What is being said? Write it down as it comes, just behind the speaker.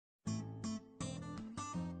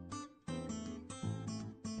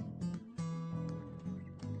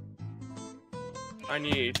I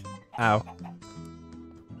need. Ow.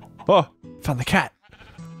 Oh, found the cat.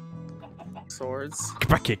 Swords. Come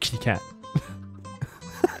back here, kitty cat.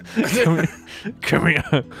 Come here. Come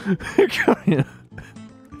here. Come here.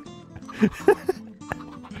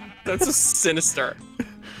 That's so sinister.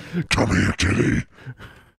 Come here, kitty.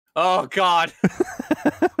 Oh god.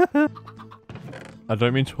 I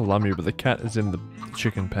don't mean to alarm you, but the cat is in the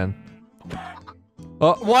chicken pen.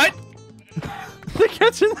 Oh, What? the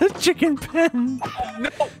cat's in the chicken pen. No.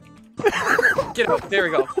 Get out. There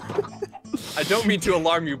we go. I don't mean to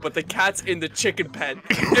alarm you, but the cat's in the chicken pen.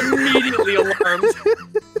 Immediately alarmed.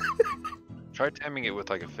 Try taming it with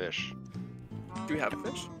like a fish. Do we have a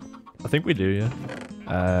fish? I think we do, yeah.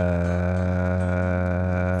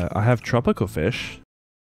 I have tropical fish.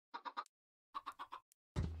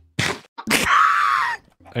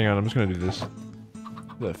 Hang on, I'm just gonna do this.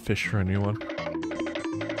 The fish for a new one.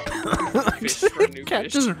 Fish for a new Cat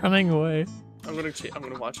fish. just running away. I'm gonna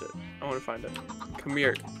watch it. I wanna find it. Come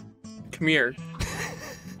here. Come here.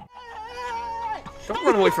 Don't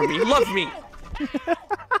run away from me. Love me.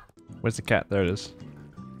 Where's the cat? There it is.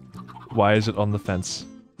 Why is it on the fence?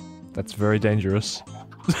 That's very dangerous.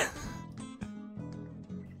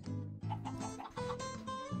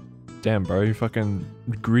 Damn, bro, you fucking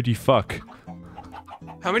greedy fuck.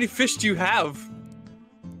 How many fish do you have?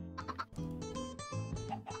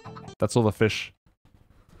 That's all the fish.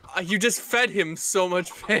 You just fed him so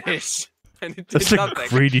much fish, and it did That's a nothing.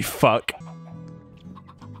 greedy fuck.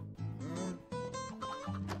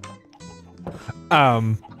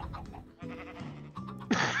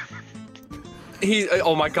 He.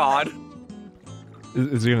 Oh my god.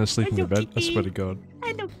 Is he gonna sleep in the bed? I swear to God.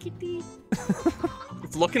 Hello, kitty.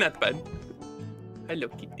 It's looking at the bed. Hello,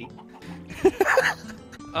 kitty.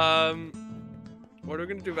 What are we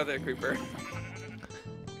gonna do about that creeper?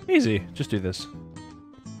 Easy, just do this.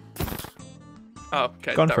 Oh,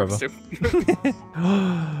 okay. Gone that works forever. too.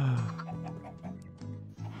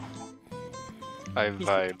 I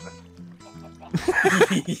vibe.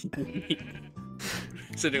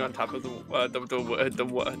 Sitting on top of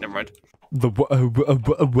never mind. The what?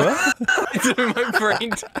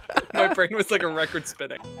 my brain was like a record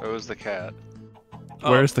spinning. Where was the cat?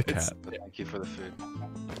 Where's the it's- cat? Thank you for the food.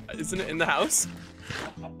 Isn't it in the house?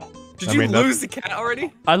 Did I you mean, that- lose the cat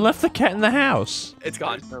already? I left the cat in the house. It's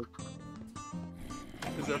gone.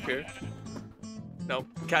 Is it up here? No,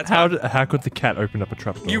 cat's How gone. how could the cat open up a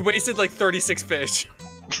trapdoor? You wasted like 36 fish.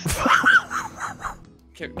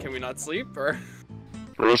 Can we not sleep or?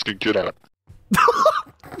 Rusky, get out.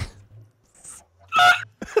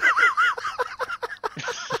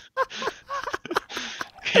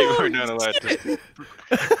 You were not allowed to.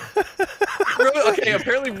 Okay,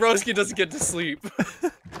 apparently Roski doesn't get to sleep.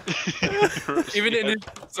 Even in his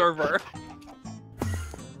server.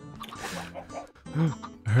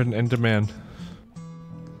 I heard an Enderman.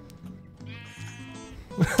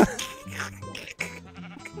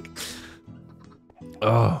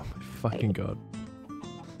 Oh my fucking god.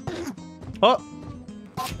 Oh!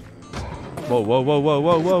 Whoa, whoa, whoa, whoa,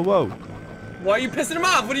 whoa, whoa, whoa! Why are you pissing him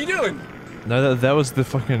off? What are you doing? No, that was the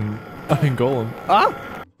fucking iron golem.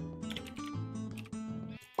 Ah!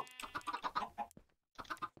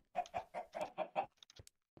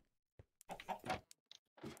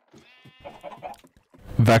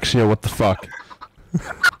 VAXXIA, what the fuck?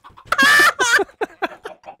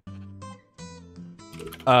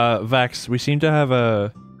 Vax, we seem to have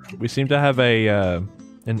a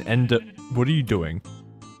an ender. What are you doing?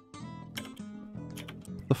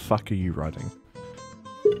 What the fuck are you writing?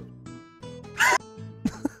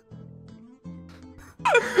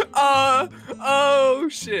 Oh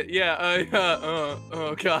shit, yeah,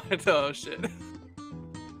 oh god, oh shit.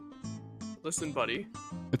 Listen, buddy.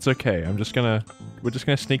 It's okay. We're just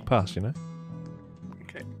gonna sneak past, you know?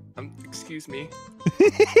 Okay, excuse me.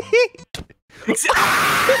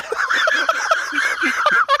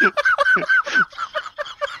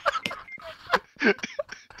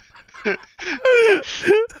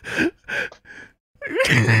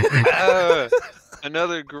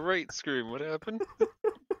 Another great scream. What happened?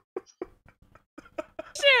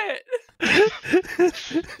 Shit!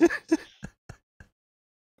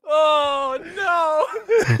 Oh no!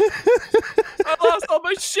 I lost all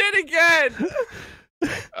my shit again!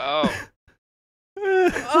 Oh,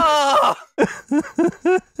 Oh!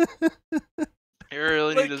 you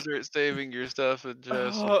really Like- need to start saving your stuff and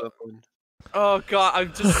just. Oh god,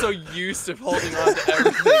 I'm just so used to holding on to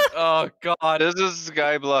everything. Oh god. This is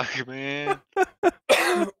Skyblock, man.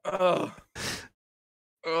 Oh.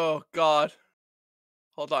 Oh god.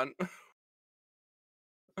 Hold on.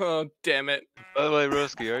 Oh damn it. By the way,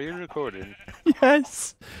 Roski, are you recording?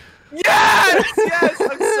 Yes. Yes! Yes!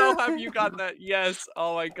 I'm so happy you got that. Yes.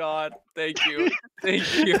 Oh my god. Thank you.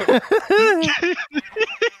 Thank you.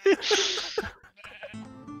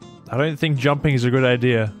 I don't think jumping is a good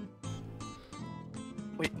idea.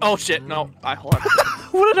 Wait. Oh shit. No. Hold on.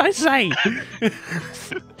 What did I say?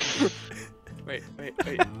 Wait.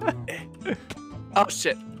 Oh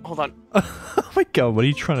shit. Hold on. Oh my god, what are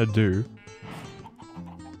you trying to do?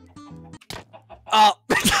 Oh.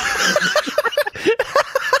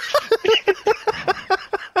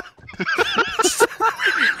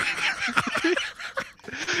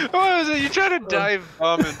 What was it? You try to dive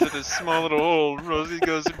bomb into this small little hole. Rosie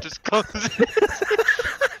goes and just closes it.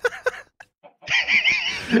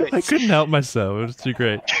 I couldn't help myself. It was too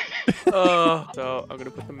great. So I'm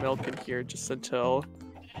gonna put the milk in here just until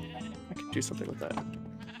I can do something with that.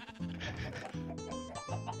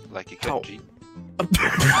 Like you could, G.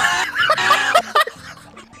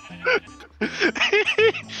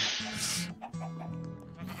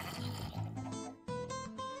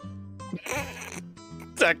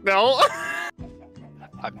 Techno.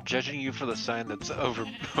 I'm judging you for the sign that's over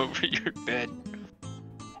your bed.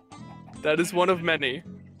 That is one of many.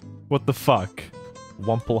 What the fuck?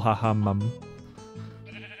 Wumple haha mum.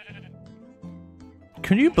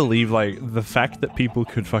 Can you believe, like, the fact that people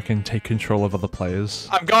could fucking take control of other players?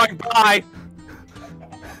 I'm going by.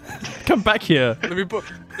 Come back here. Let me put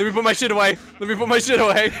my shit away. Let me put my shit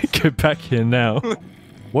away. Get back here now.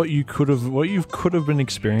 What you could have been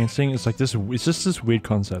experiencing is like this. It's just this weird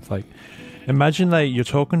concept. Like, imagine that you're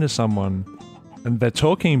talking to someone, and they're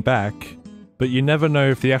talking back, but you never know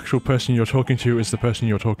if the actual person you're talking to is the person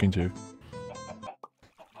you're talking to.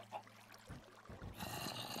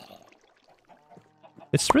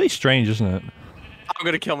 It's really strange, isn't it? I'm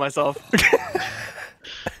gonna kill myself.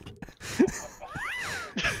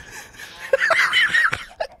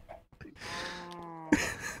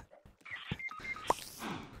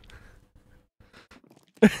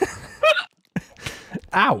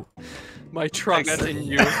 Ow! My trust in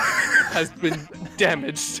you has been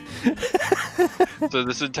damaged. So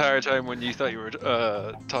this entire time when you thought you were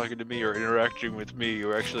talking to me or interacting with me, you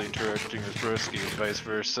were actually interacting with Broski and vice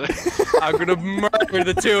versa. I'm gonna murder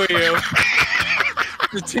the two of you.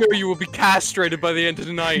 The two of you will be castrated by the end of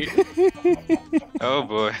the night. Oh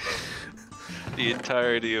boy. The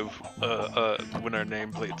entirety of when our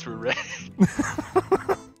nameplates were red.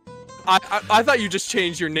 I thought you just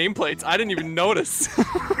changed your nameplates. I didn't even notice.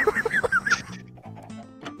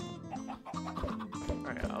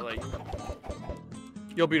 Alright, I'll let you go.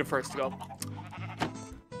 You'll be the first to go.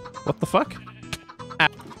 What the fuck?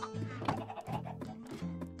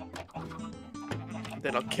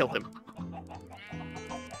 Then I'll kill him.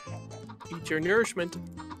 Eat your nourishment.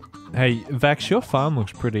 Hey, Vax, your farm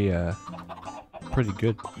looks pretty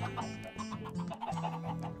good.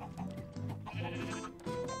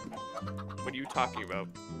 What are you talking about?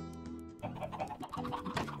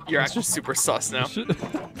 You're actually super sus now.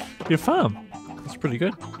 Your farm. That's pretty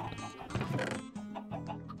good.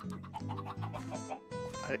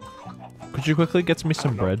 Could you quickly get me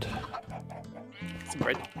some bread? Some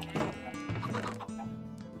bread.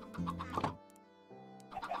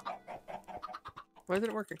 Why isn't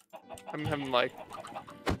it working? I'm having like...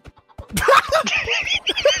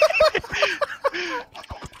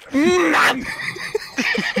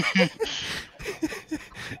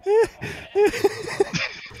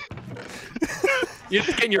 You're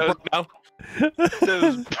just getting your bread now. That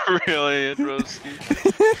was brilliant, Roski.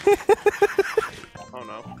 Oh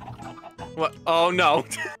no. What? Oh no.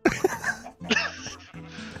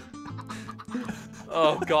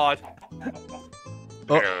 Oh god.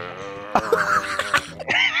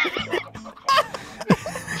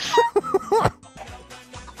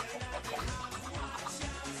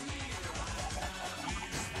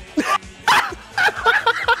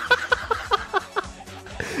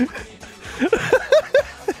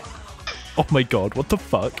 Oh my god, what the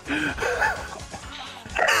fuck?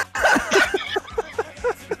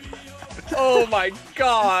 Oh my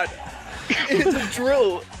god. It's a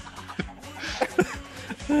drill.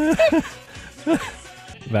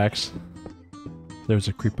 Vax, there's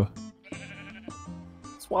a creeper.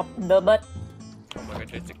 Swap the butt. Oh my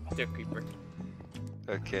god, it's a creeper.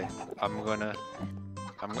 Okay, I'm gonna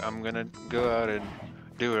go out and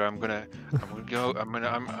do it. I'm gonna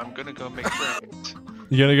go make friends.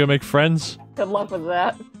 You gonna go make friends? Good luck with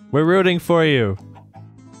that. We're rooting for you.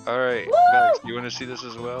 Alright, Woo! Max, you wanna see this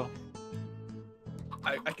as well?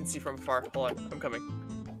 I can see from afar. Hold on, I'm coming.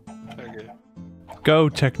 Okay. Go,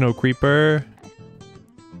 Techno Creeper.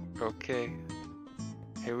 Okay.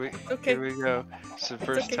 Here we go. It's the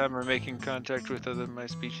first okay. time we're making contact with other my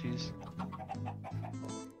species.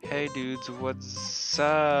 Hey dudes, what's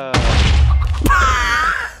up?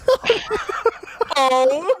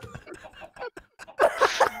 Oh